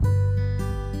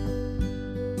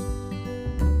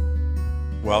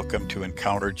Welcome to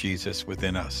Encounter Jesus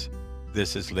Within Us.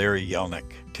 This is Larry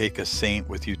Yelnick. Take a saint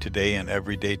with you today and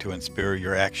every day to inspire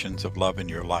your actions of love in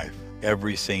your life.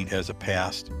 Every saint has a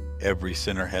past. Every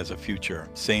sinner has a future.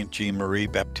 Saint Jean Marie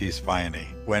Baptiste Vianney.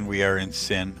 When we are in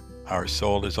sin, our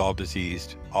soul is all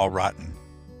diseased, all rotten.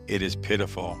 It is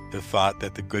pitiful, the thought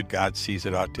that the good God sees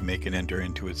it ought to make an enter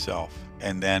into itself.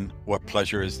 And then, what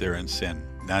pleasure is there in sin?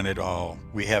 None at all.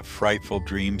 We have frightful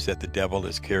dreams that the devil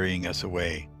is carrying us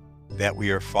away, that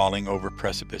we are falling over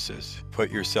precipices.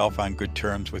 Put yourself on good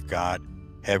terms with God.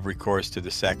 Have recourse to the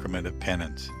Sacrament of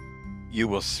Penance. You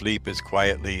will sleep as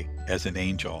quietly as an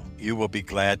angel. You will be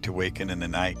glad to waken in the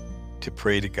night, to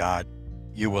pray to God.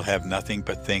 You will have nothing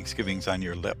but thanksgivings on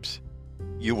your lips.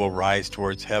 You will rise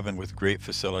towards heaven with great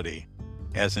facility,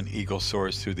 as an eagle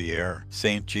soars through the air.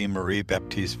 Saint Jean Marie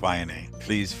Baptiste Vianney.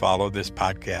 Please follow this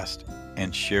podcast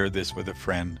and share this with a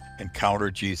friend. Encounter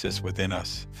Jesus within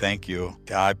us. Thank you.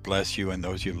 God bless you and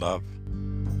those you love.